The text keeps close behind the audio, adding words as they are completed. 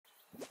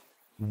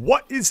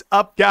What is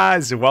up,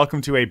 guys?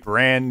 Welcome to a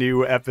brand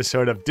new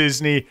episode of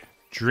Disney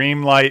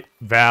Dreamlight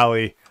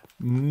Valley.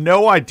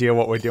 No idea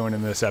what we're doing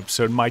in this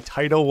episode. My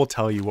title will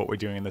tell you what we're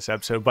doing in this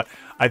episode, but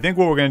I think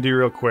what we're going to do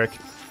real quick.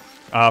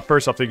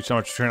 First off, thank you so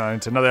much for tuning on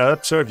into another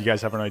episode. If you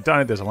guys haven't already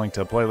done it, there's a link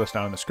to the playlist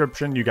down in the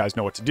description. You guys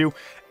know what to do.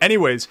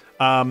 Anyways,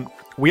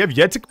 we have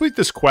yet to complete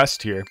this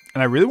quest here,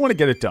 and I really want to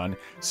get it done.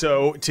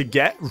 So to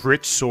get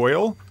rich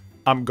soil,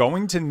 I'm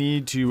going to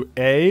need to,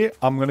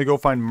 I'm going to go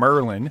find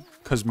Merlin,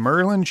 because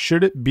Merlin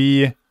should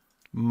be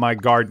my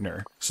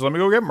gardener. So let me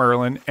go get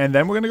Merlin, and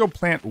then we're going to go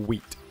plant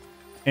wheat.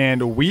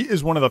 And wheat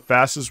is one of the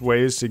fastest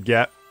ways to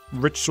get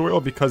rich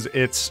soil because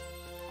it's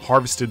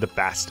harvested the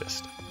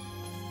fastest.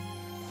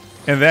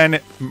 And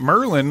then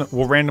Merlin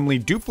will randomly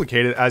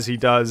duplicate it as he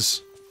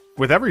does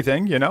with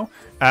everything, you know,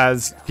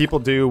 as people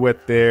do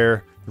with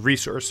their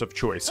resource of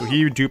choice. So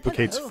he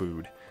duplicates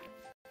food.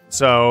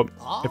 So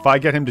if I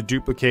get him to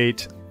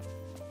duplicate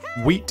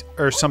wheat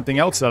or something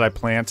else that I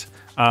plant,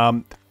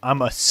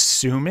 I'm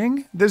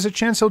assuming there's a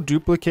chance he'll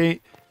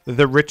duplicate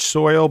the rich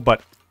soil,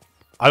 but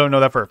I don't know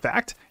that for a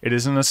fact. It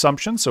is an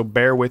assumption, so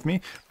bear with me.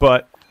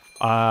 But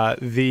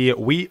the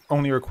wheat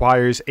only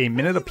requires a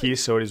minute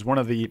apiece, so it is one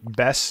of the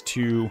best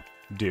to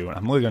do. And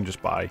I'm really going to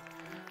just buy.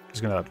 It's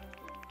going to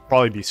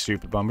probably be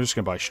stupid, but I'm just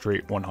going to buy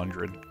straight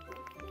 100.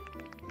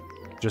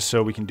 Just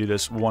so we can do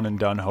this one and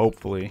done,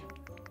 hopefully.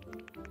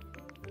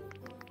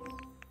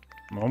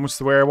 I'm almost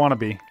to where I want to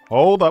be.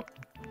 Hold up.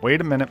 Wait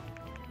a minute.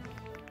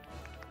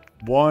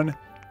 Give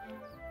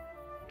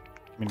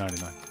me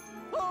 99.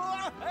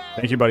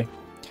 Thank you, buddy.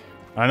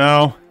 I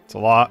know. It's a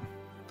lot.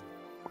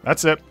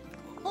 That's it.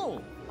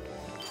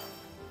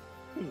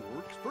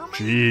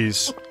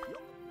 Jeez.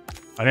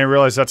 I didn't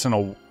realize that's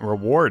a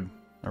reward.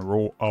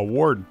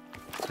 Award.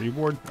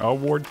 Reward?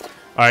 Award.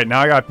 Alright, now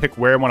I gotta pick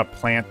where I want to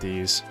plant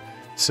these.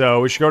 So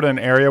we should go to an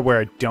area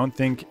where I don't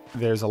think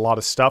there's a lot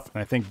of stuff.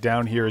 And I think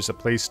down here is a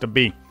place to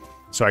be.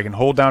 So I can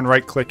hold down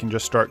right click and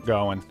just start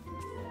going.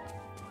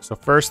 So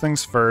first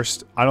things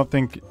first, I don't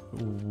think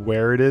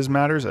where it is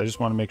matters. I just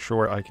want to make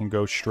sure I can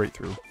go straight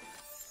through.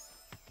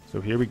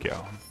 So here we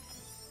go.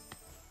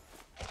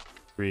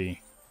 3,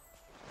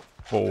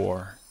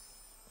 4,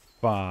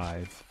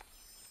 5,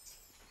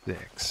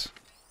 6.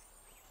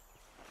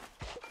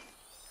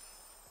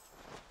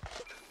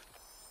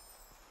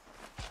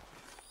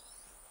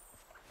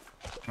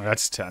 Oh,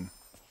 that's 10.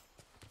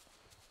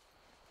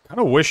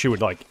 Kind of wish he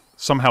would, like,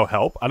 somehow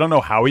help. I don't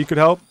know how he could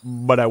help,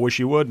 but I wish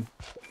he would.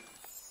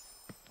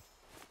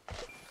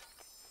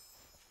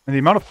 And the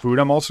amount of food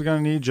I'm also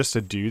going to need just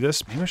to do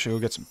this. Maybe I should go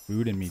get some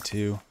food in me,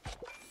 too.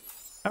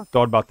 I haven't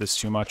thought about this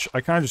too much.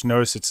 I kind of just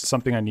noticed it's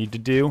something I need to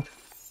do.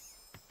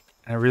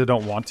 And I really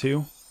don't want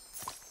to.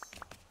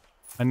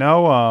 I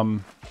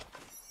know,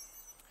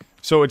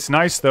 so it's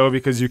nice, though,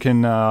 because you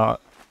can,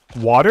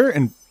 water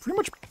in pretty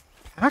much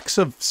packs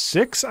of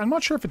 6. I'm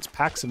not sure if it's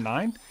packs of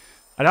 9.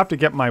 I'd have to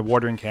get my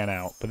watering can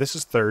out. But this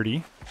is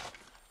 30.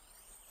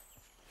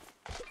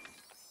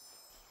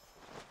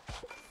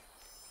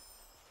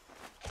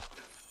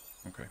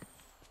 Okay.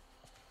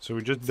 So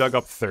we just dug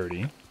up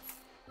 30.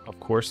 Of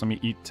course, let me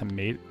eat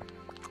tomato.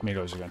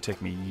 Tomatoes are going to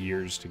take me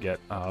years to get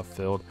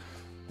filled.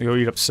 Let me go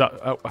eat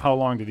up. How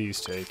long do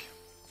these take?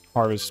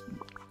 Harvest.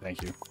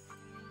 Thank you.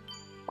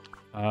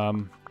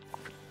 Oh,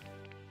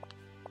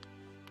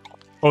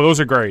 those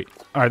are great.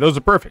 All right, those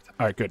are perfect.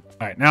 All right, good.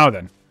 All right, now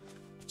then.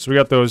 So we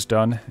got those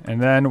done.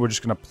 And then we're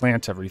just going to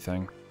plant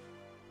everything.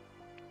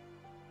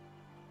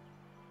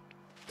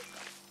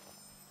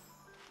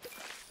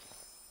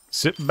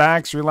 Sit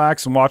back,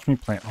 relax, and watch me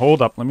plant.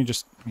 Hold up. Let me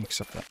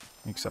accept that.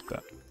 Let me accept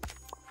that.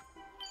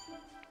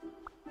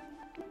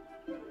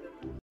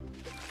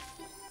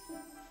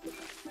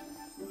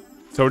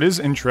 So it is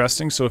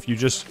interesting. So if you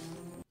just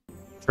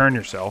turn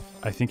yourself,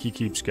 I think he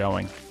keeps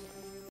going.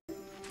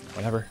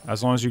 Whatever.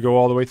 As long as you go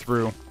all the way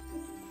through.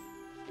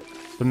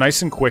 So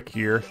nice and quick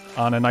here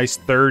on a nice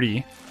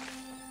 30.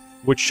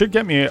 Which should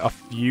get me a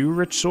few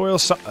rich soil.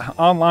 So,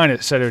 online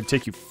it said it would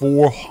take you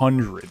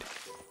 400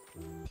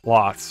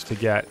 plots to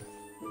get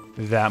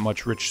that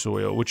much rich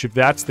soil, which if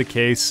that's the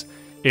case,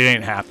 it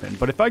ain't happening.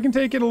 But if I can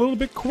take it a little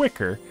bit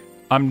quicker,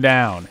 I'm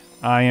down.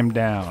 I am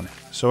down.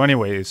 So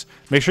anyways,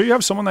 make sure you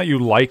have someone that you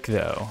like,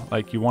 though,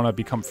 like you want to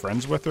become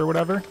friends with or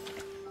whatever.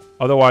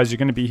 Otherwise, you're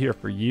going to be here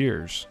for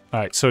years.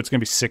 All right, so it's going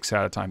to be 6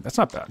 at a time. That's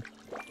not bad.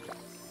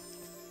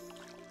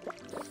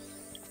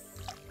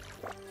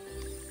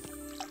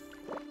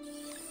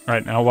 All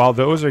right, now while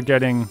those are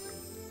getting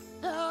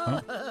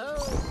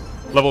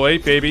level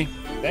 8, baby.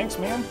 Thanks,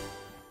 man.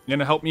 You're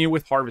gonna help me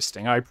with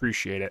harvesting. I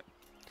appreciate it.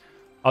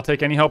 I'll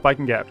take any help I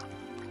can get.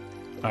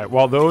 All right,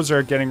 while those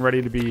are getting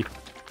ready to be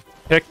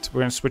picked,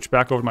 we're gonna switch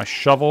back over to my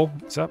shovel.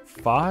 Is that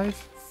 5?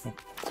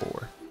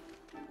 4.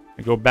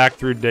 I go back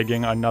through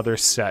digging another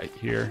set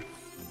here.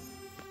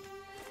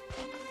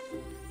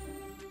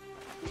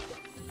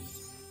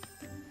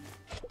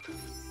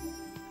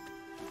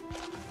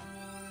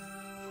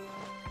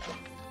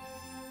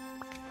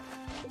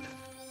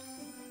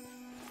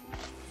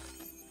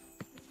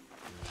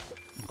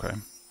 Okay.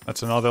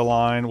 That's another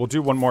line. We'll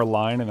do one more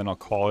line, and then I'll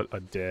call it a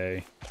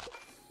day.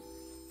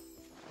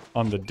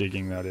 On the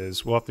digging, that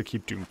is. We'll have to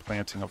keep doing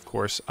planting, of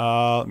course.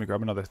 Let me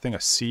grab another thing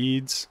of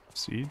seeds.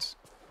 Seeds?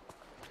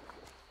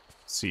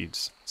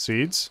 Seeds.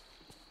 Seeds?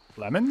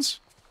 Lemons?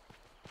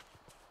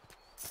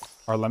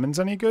 Are lemons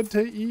any good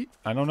to eat?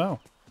 I don't know.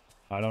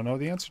 I don't know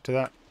the answer to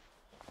that.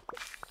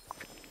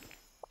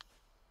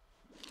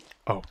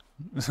 Oh.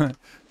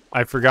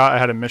 I forgot I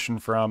had a mission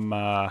from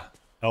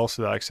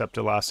Elsa that I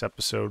accepted last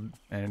episode,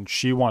 and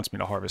she wants me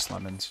to harvest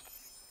lemons.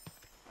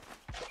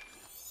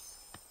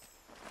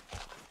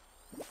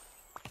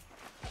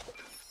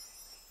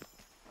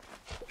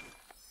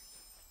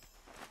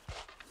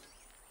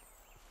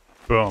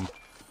 Boom.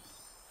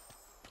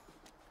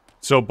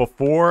 So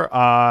before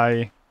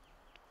I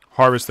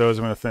harvest those,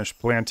 I'm going to finish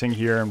planting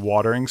here and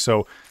watering.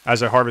 So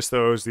as I harvest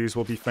those, these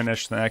will be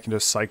finished. Then I can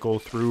just cycle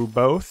through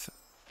both.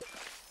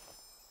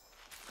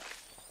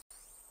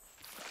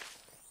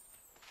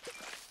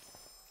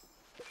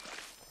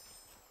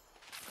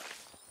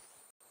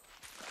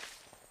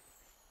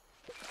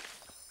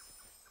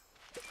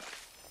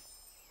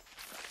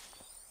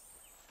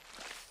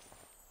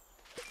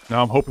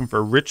 Now I'm hoping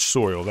for rich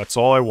soil. That's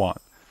all I want.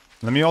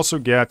 Let me also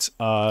get,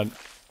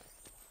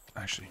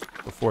 actually,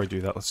 before I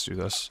do that, let's do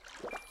this.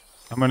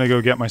 I'm going to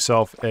go get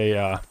myself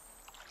a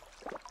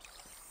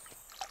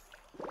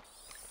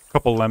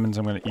couple lemons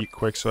I'm going to eat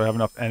quick so I have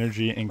enough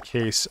energy in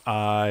case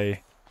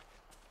I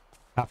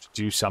have to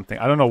do something.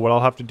 I don't know what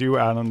I'll have to do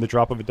out on the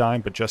drop of a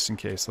dime, but just in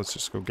case, let's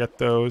just go get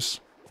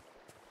those.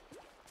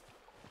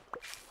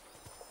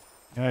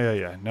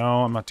 Yeah.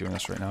 No, I'm not doing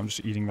this right now. I'm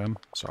just eating them.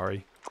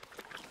 Sorry.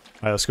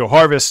 All right, let's go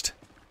harvest.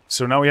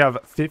 So now we have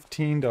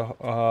 15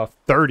 to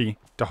 30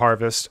 to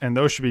harvest, and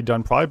those should be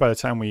done probably by the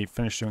time we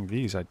finish doing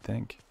these, I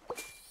think.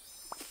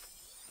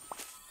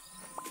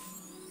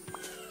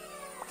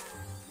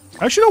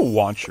 I actually don't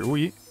want your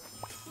wheat.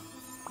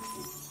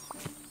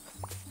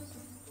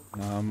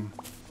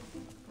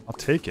 I'll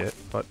take it,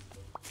 but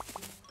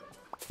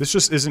this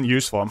just isn't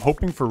useful. I'm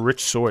hoping for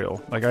rich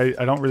soil. Like,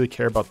 I don't really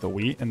care about the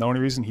wheat, and the only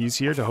reason he's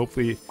here to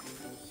hopefully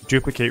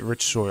duplicate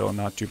rich soil and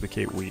not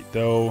duplicate wheat,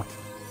 though.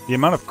 The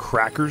amount of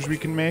crackers we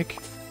can make.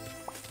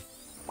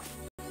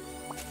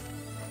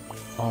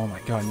 Oh my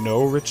god,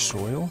 no rich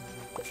soil?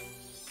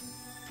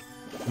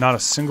 Not a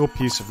single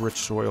piece of rich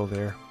soil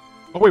there.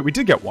 Oh wait, we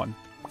did get one.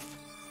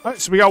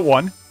 Alright, so we got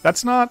one.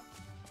 That's not...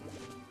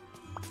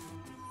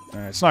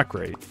 it's not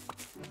great.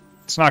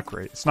 It's not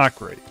great. It's not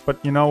great.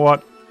 But you know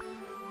what?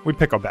 We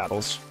pick our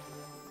battles.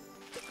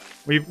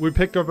 We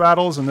pick our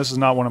battles, and this is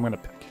not one I'm going to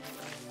pick.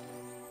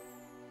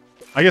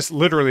 I guess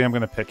literally I'm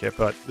going to pick it,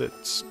 but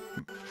it's...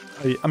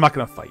 I'm not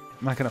going to fight.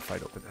 I'm not going to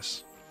fight over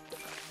this.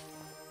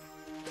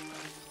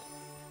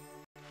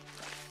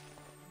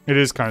 It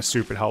is kind of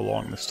stupid how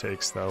long this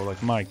takes, though.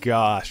 Like, my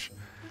gosh.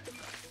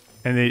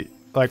 And they...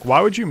 Like,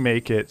 why would you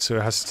make it so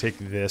it has to take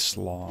this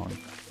long?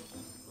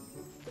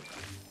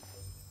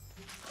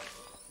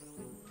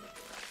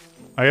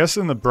 I guess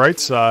in the bright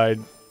side,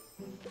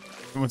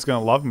 someone's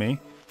going to love me.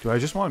 Do I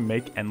just want to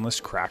make endless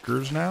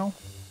crackers now?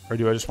 Or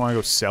do I just want to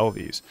go sell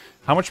these?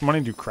 How much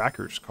money do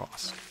crackers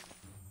cost?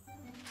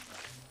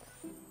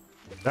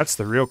 That's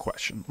the real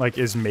question. Like,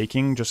 is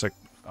making just a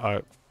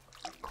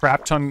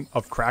crap ton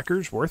of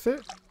crackers worth it?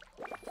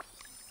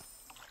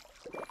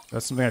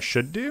 That's something I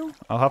should do?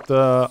 I'll have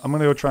to... I'm going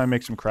to go try and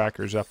make some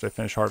crackers after I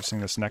finish harvesting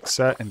this next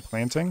set and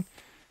planting.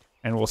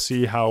 And we'll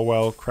see how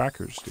well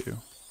crackers do.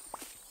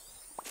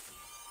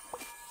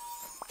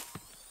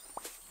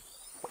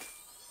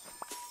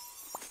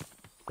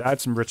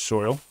 That's some rich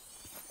soil.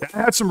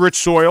 That's some rich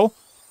soil.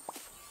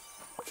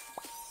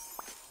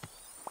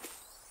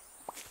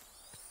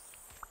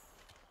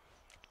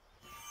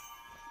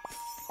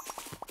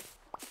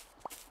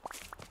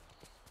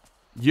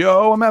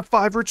 Yo, I'm at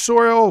 5 rich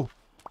soil.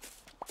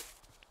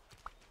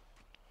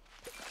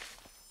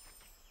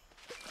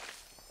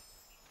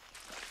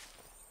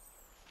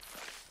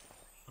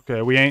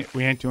 Okay, we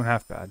ain't doing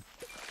half bad.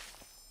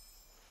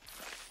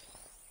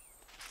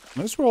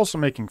 Notice we're also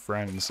making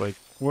friends. Like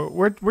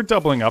we're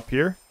doubling up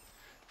here.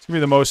 It's gonna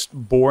be the most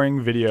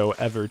boring video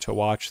ever to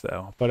watch,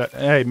 though. But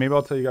hey, maybe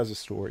I'll tell you guys a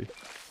story.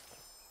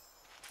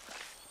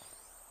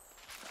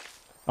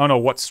 I don't know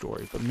what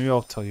story, but maybe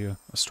I'll tell you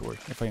a story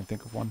if I can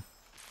think of one.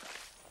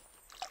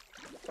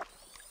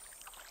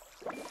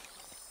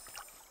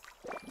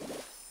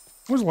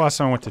 When was the last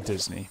time I went to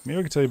Disney? Maybe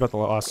I can tell you about the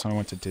last time I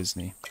went to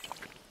Disney.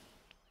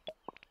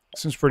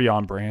 Seems pretty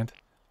on brand.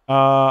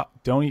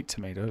 Don't eat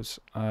tomatoes.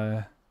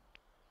 Dude,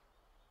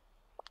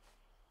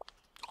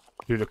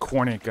 the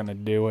corn ain't gonna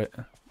do it.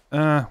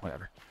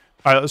 Whatever.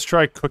 Alright, let's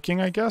try cooking,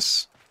 I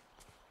guess.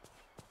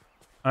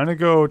 I'm gonna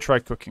go try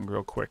cooking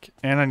real quick.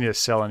 And I need to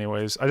sell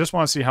anyways. I just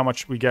want to see how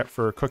much we get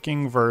for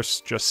cooking versus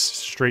just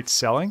straight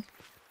selling.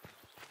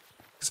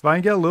 Because if I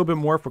can get a little bit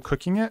more for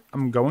cooking it,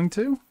 I'm going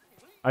to.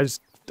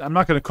 I'm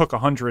not gonna cook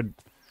 100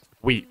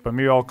 wheat, but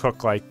maybe I'll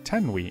cook like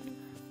 10 wheat.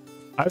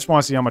 I just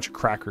want to see how much a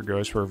cracker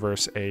goes for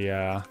versus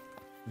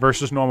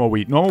normal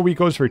wheat. Normal wheat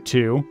goes for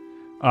 2.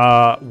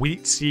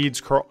 Wheat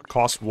seeds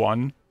cost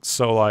 1.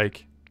 So,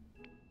 like...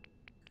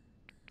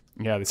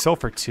 Yeah, they sell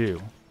for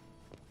 2.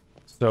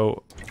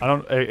 So, I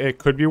don't... It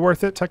could be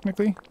worth it,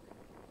 technically.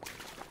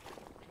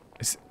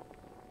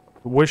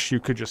 I wish you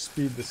could just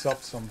speed this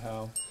up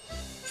somehow.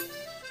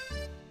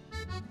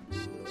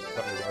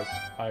 Sorry, guys.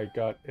 I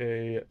got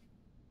a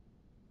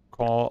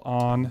call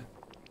on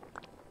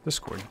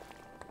Discord.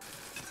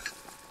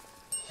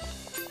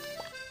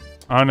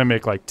 I'm gonna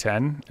make like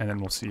 10, and then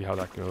we'll see how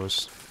that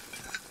goes.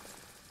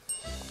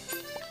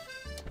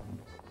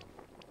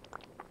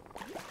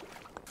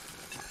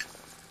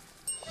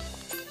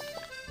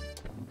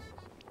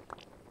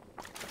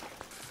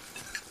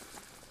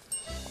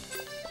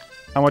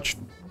 How much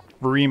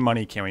free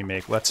money can we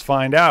make? Let's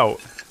find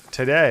out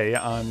today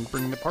on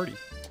Bringtheparty.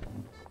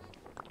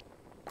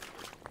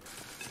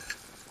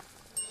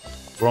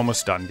 We're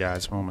almost done,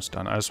 guys. We're almost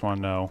done. I just want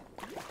to know.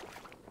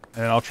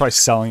 And I'll try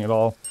selling it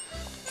all.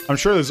 I'm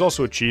sure there's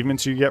also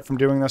achievements you get from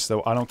doing this,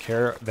 though I don't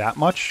care that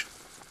much.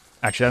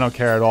 Actually, I don't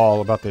care at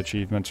all about the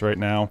achievements right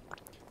now.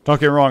 Don't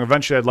get me wrong.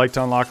 Eventually, I'd like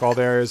to unlock all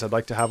the areas. I'd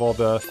like to have all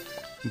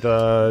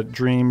the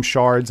dream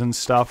shards and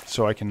stuff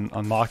so I can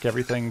unlock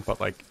everything, but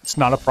like it's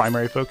not a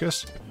primary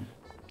focus.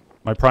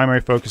 My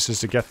primary focus is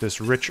to get this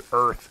rich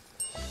earth.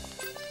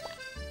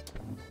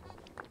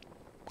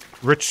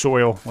 Rich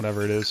soil,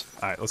 whatever it is.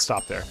 Alright, let's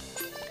stop there.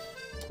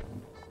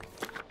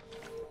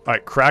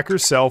 Alright,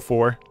 crackers sell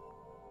for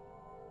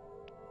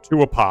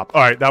 2 a pop.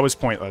 Alright, that was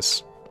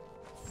pointless.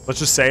 Let's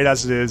just say it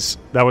as it is.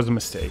 That was a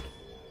mistake.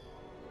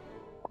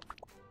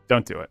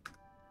 Don't do it.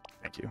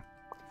 Thank you.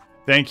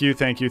 Thank you,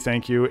 thank you,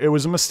 thank you. It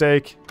was a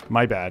mistake.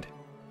 My bad.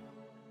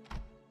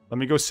 Let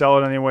me go sell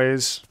it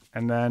anyways,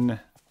 and then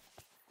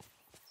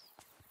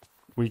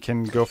we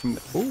can go from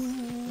there. Ooh.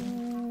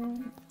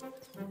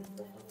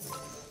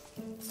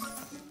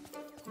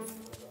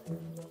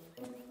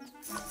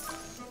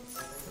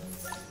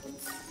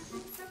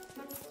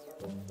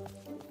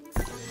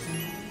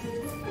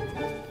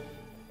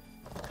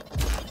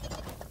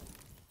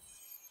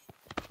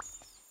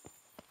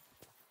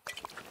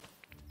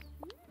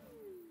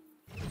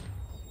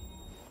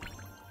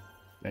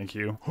 Thank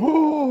you.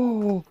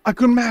 Oh, I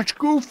could match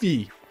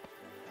Goofy.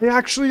 I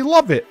actually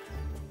love it.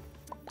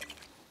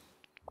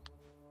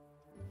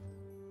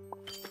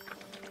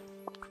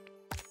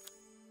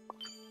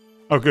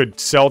 Oh, good.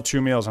 Sell 2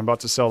 meals. I'm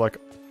about to sell like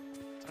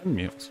 10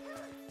 meals.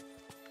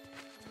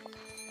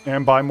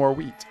 And buy more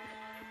wheat.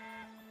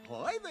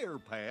 Hi there,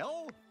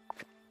 pal.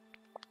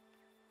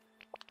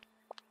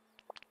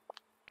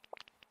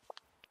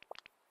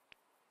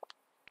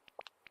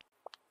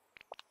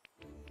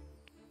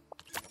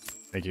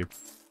 Thank you.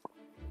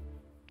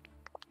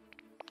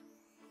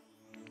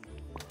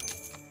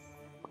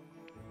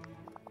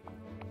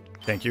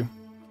 Thank you.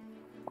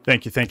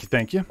 Thank you, thank you,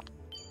 thank you.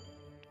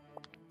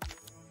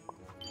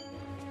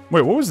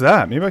 Wait, what was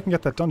that? Maybe I can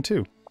get that done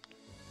too.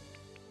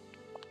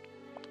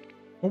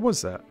 What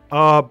was that?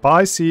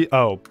 Buy seed.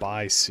 Oh,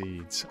 buy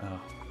seeds. Oh.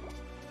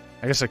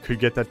 I guess I could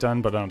get that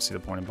done, but I don't see the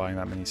point in buying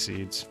that many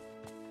seeds.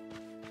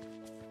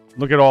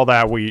 Look at all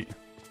that wheat.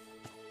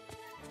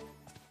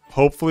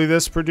 Hopefully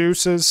this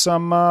produces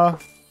some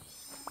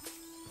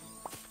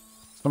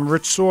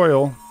rich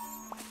soil.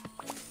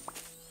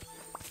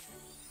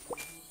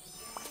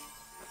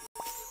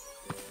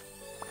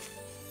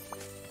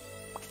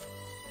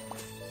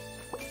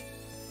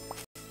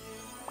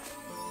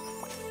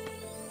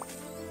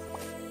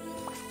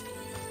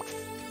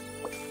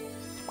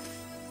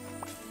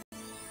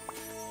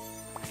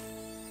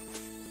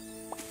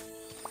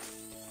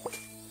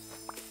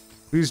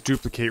 Please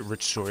duplicate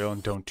rich soil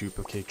and don't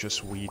duplicate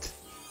just wheat.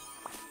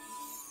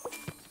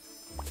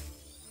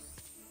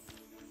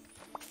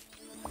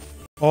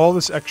 All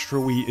this extra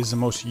wheat is the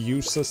most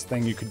useless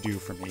thing you could do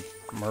for me,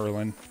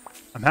 Merlin.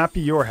 I'm happy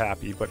you're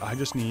happy, but I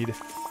just need...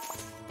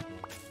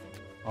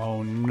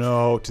 Oh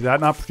no, did that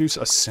not produce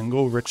a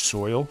single rich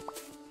soil?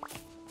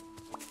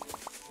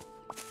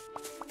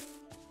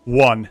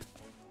 1.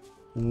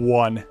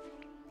 1.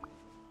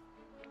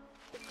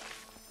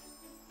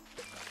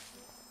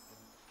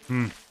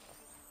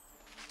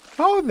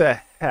 How the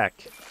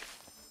heck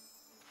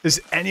is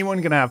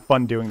anyone gonna have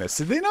fun doing this?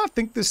 Did they not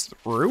think this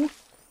through?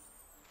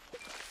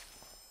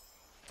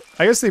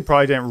 I guess they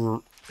probably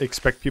didn't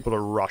expect people to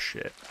rush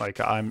it. Like,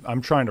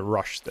 I'm trying to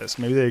rush this.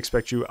 Maybe they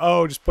expect you,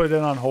 oh, just put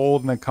it on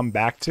hold and then come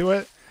back to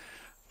it.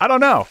 I don't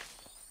know.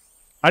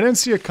 I didn't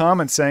see a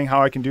comment saying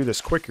how I can do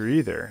this quicker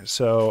either.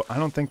 So I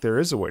don't think there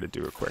is a way to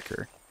do it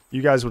quicker.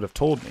 You guys would have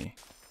told me.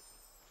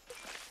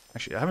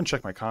 Actually, I haven't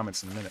checked my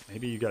comments in a minute.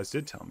 Maybe you guys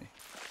did tell me.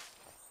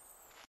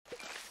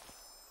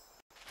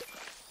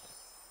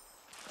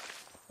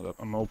 Hold up,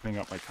 I'm opening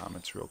up my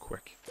comments real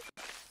quick.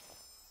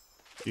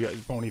 You guys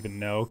won't even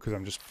know because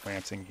I'm just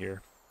planting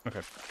here.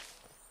 Okay.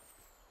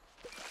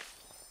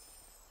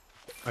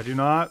 I do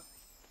not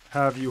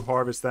have you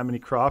harvest that many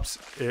crops.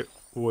 It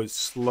was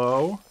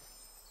slow.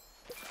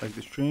 Like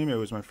the stream, it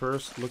was my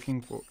first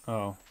looking for...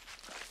 Oh.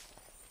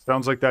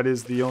 Sounds like that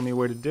is the only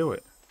way to do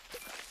it.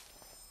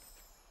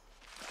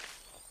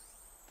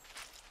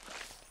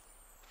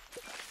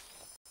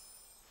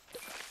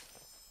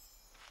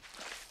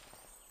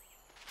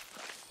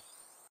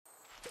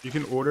 You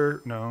can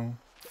order... No.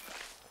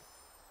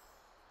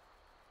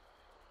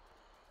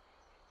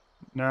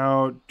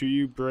 Now, do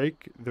you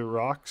break the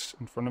rocks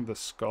in front of the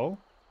skull?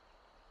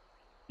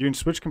 You can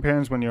switch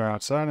companions when you're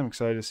outside. I'm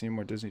excited to see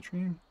more Disney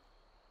Dream.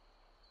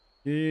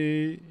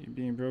 Yay,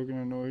 being broken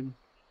or annoyed.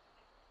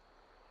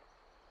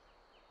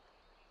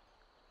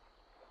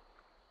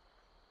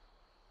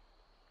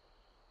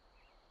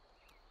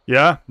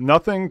 Yeah,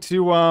 nothing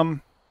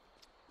to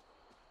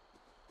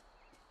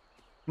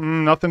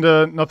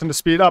nothing to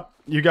speed up.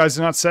 You guys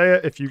did not say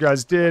it. If you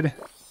guys did,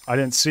 I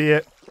didn't see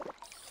it.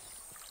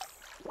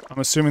 I'm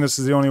assuming this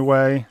is the only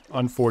way,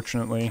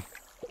 unfortunately.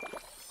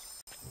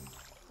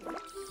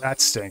 That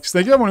stinks.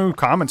 Thank you everyone who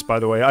comments, by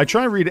the way. I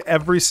try and read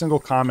every single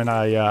comment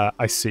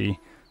I see.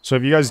 So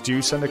if you guys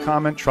do send a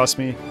comment, trust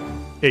me,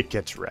 it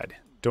gets read.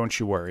 Don't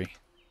you worry.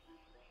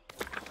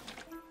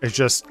 It's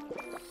just...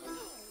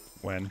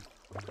 when.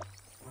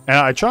 And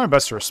I try my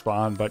best to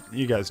respond, but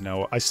you guys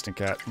know I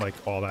stink at, like,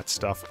 all that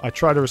stuff. I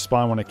try to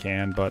respond when I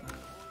can, but...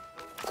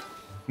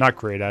 not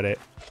great at it.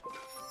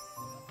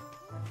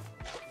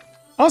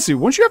 Honestly,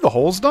 once you have the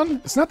holes done,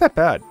 it's not that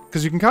bad.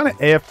 Because you can kind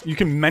of you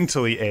can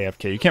mentally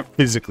AFK. You can't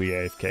physically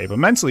AFK, but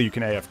mentally you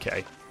can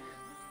AFK.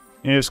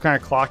 You just kind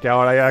of clock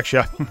out. I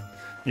actually...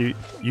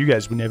 you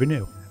guys would never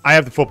know. I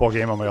have the football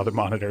game on my other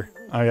monitor.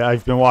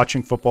 I've been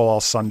watching football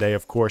all Sunday,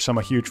 of course. I'm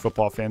a huge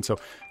football fan, so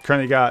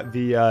currently got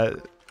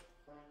the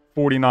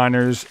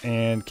 49ers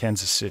and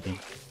Kansas City.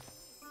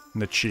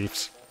 And the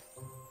Chiefs.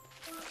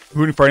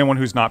 Rooting for anyone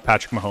who's not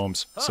Patrick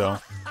Mahomes, so...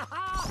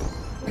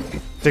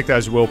 take that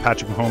as you will,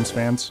 Patrick Mahomes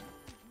fans.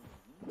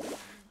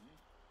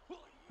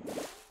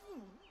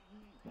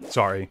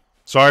 Sorry.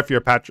 Sorry if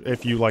you're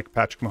if you like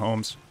Patrick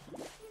Mahomes.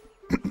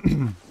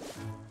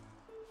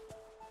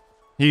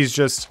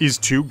 He's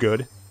too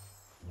good,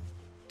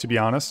 to be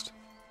honest.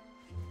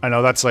 I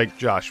know that's like,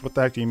 Josh, what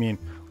the heck do you mean?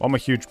 Well, I'm a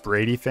huge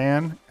Brady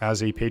fan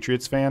as a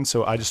Patriots fan,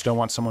 so I just don't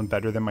want someone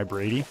better than my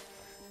Brady.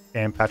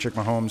 And Patrick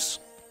Mahomes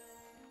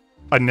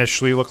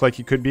initially looked like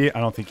he could be.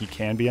 I don't think he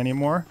can be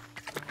anymore.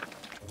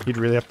 He'd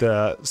really have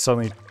to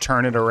suddenly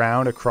turn it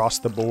around across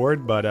the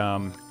board, but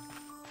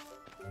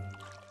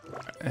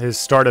his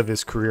start of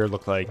his career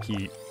looked like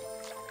he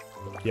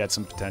had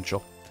some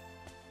potential.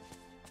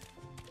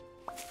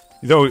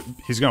 Though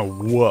he's going to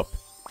whoop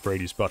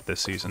Brady's butt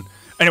this season.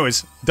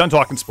 Anyways, done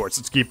talking sports.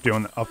 Let's keep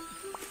doing the...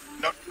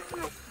 No.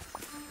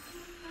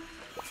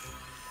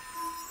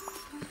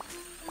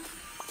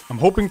 I'm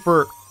hoping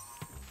for...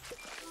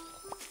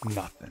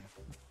 nothing.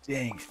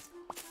 Dang it.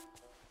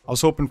 I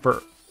was hoping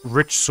for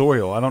rich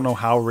soil. I don't know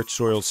how rich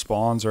soil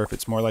spawns or if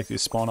it's more likely to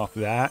spawn off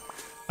that.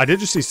 I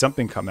did just see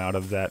something come out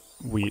of that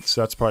wheat,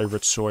 so that's probably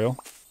rich soil.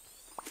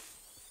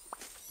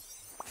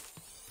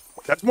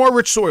 That's more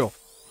rich soil.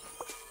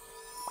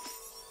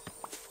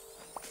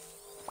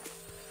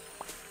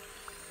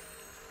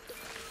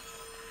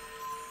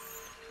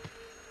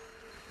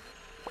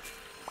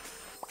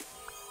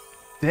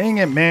 Dang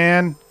it,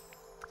 man.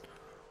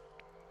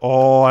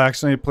 Oh, I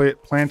accidentally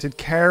planted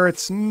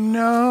carrots.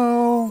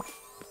 No.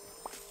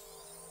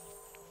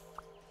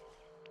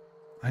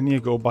 I need to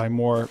go buy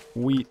more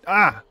wheat.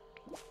 Ah.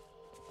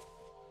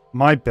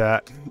 My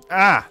bad.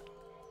 Ah.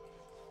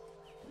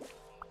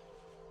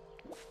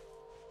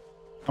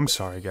 I'm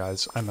sorry,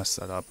 guys. I messed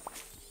that up.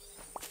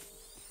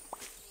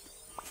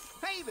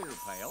 Hey there,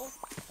 pal.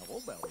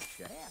 Hello about a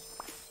chat.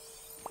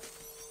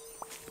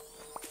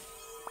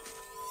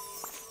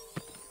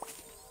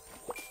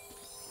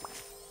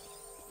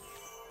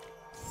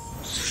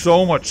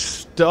 So much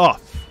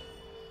stuff.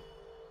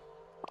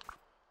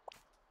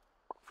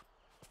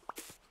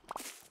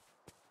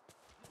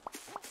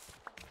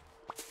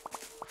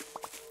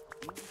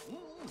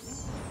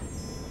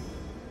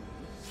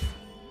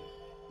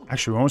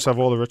 Actually, we almost have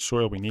all the rich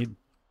soil we need.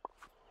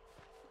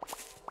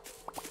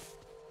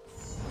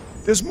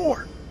 There's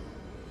more.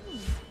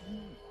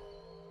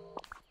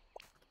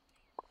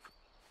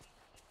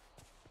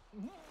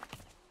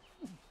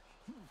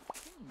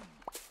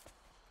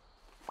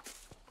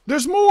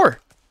 There's more.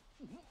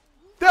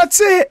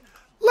 That's it.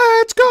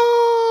 Let's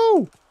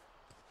go.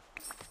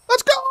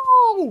 Let's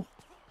go.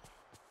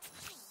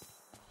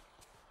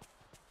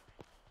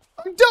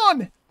 I'm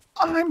done.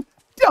 I'm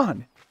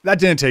done. That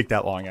didn't take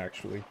that long,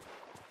 actually.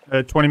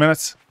 20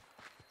 minutes?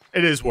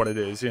 It is what it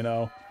is, you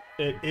know.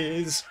 It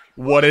is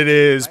what it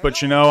is,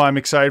 but you know, I'm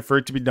excited for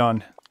it to be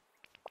done.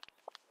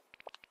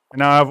 And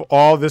now I have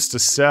all this to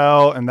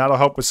sell, and that'll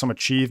help with some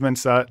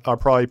achievements that are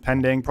probably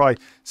pending. Probably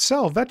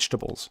sell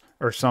vegetables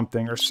or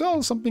something, or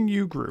sell something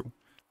you grew.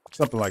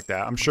 Something like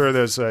that. I'm sure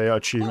there's a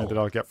achievement that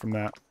I'll get from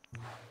that.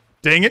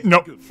 Dang it,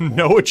 no,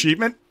 no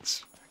achievement?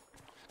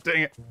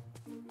 Dang it.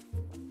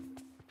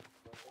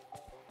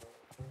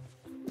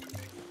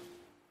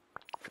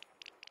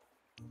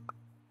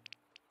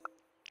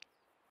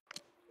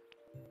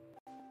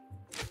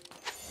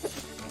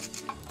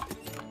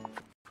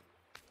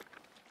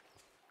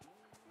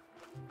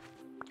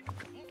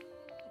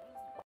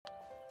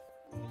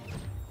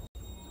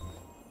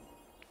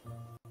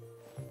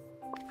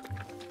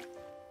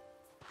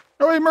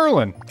 Oh, hey,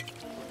 Merlin.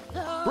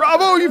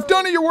 Bravo, you've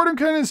done it! Your word of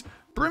kindness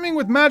brimming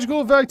with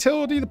magical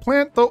vitality. The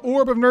plant, the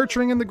orb of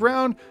nurturing in the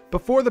ground,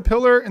 before the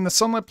pillar in the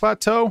sunlit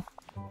plateau.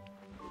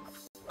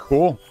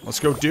 Cool. Let's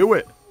go do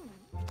it.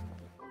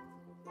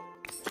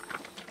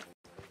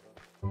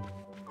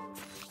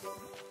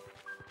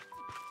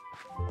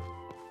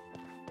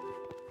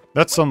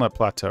 That's sunlit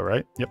plateau,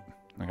 right? Yep.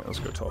 Okay, let's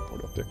go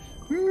teleport up there.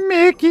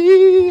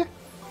 Mickey!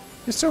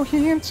 You're so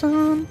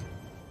handsome.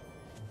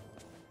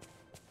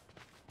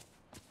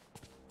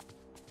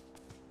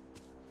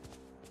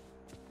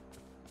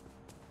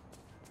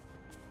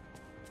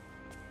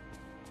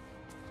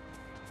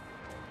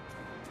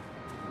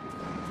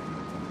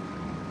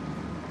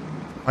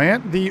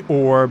 Plant the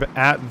orb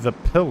at the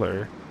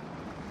pillar.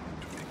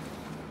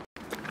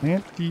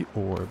 Plant the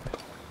orb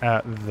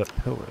at the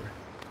pillar.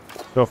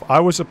 So if I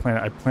was to plant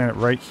it, I'd plant it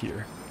right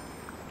here.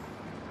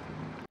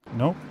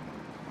 Nope.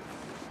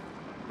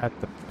 At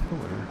the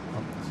pillar.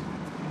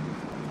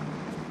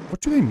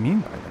 What do they mean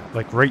by that?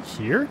 Like right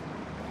here?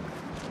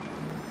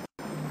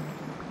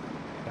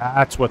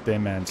 That's what they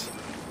meant.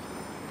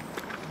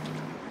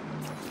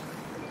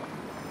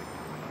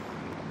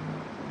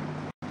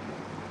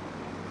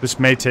 This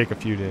may take a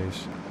few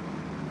days.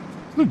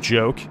 No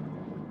joke.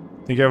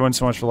 Thank you everyone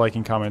so much for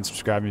liking, commenting,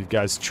 subscribing. If you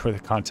guys enjoy the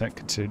content,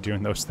 consider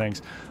doing those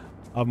things.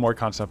 I'll have more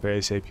content up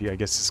ASAP. I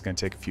guess it's going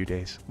to take a few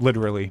days.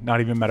 Literally, not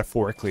even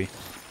metaphorically.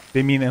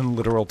 They mean in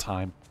literal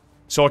time.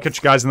 So I'll catch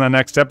you guys in the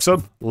next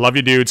episode. Love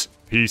you dudes.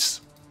 Peace.